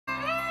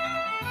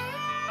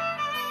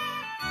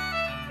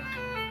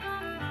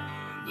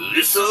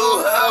This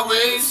old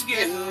highway's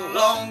getting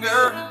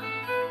longer.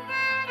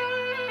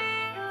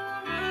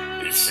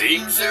 It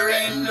seems there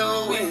ain't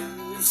no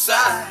end in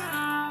sight.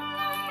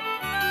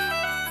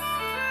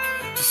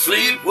 To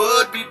sleep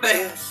would be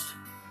best,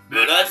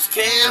 but I just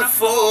can't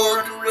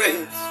afford to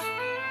rest.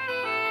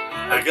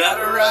 I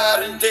got a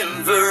ride in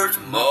Denver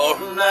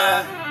tomorrow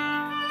night.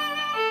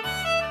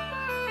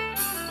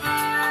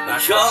 I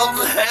called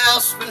the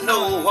house but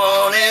no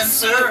one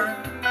answered.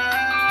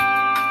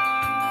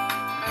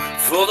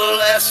 For the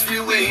last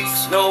few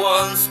weeks no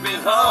one's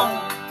been home.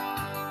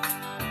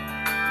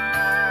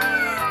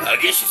 I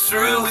guess she's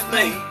through with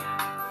me.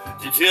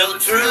 To tell the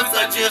truth,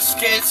 I just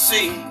can't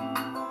see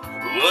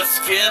what's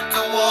kept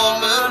a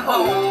woman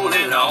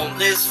holding on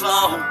this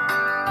long.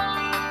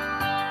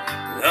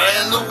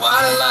 And the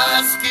white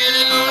light's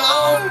getting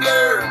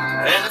longer,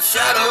 and the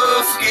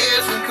shadows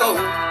getting cold.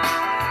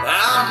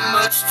 I'm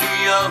much too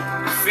young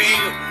to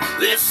feel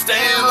this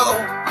damn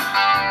old.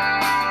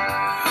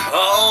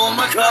 All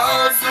my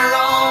cards are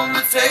on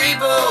the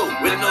table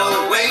with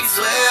no weights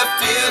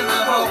left in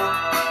the hole.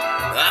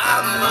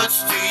 I'm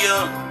much too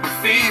young to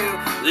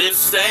feel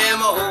this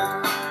damn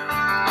old.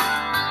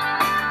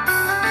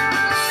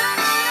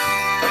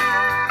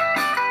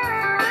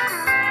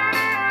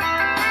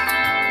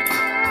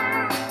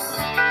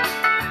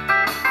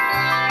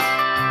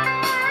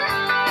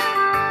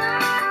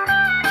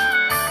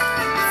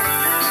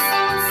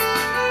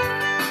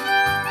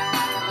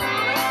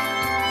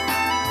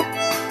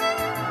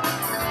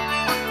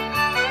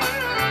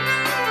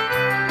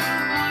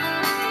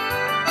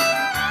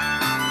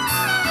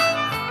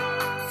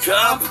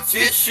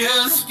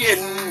 Competition's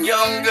getting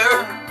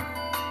younger.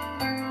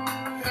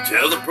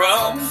 Tell the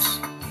problems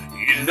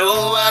you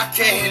know I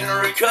can't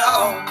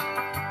recall.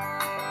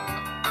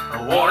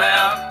 A worn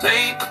out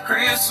paper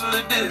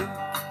Christmas do.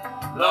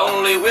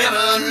 Lonely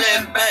women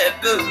and bad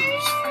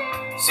booze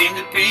seem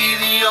to be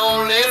the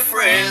only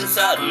friends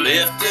I've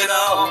left at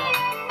all.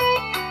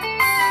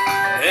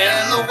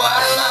 And the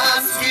white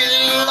line's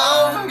getting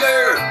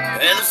longer,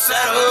 and the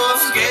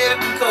saddle's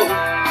getting cold.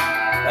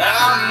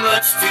 I'm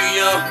much too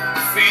young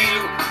to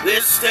feel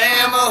this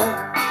damn old.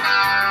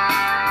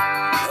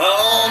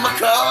 All my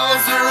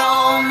cards are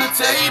on the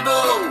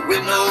table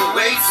with no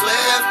weights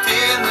left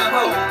in the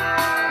hole.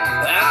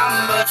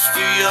 I'm much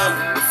too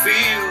young to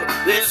feel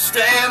this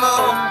damn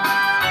old.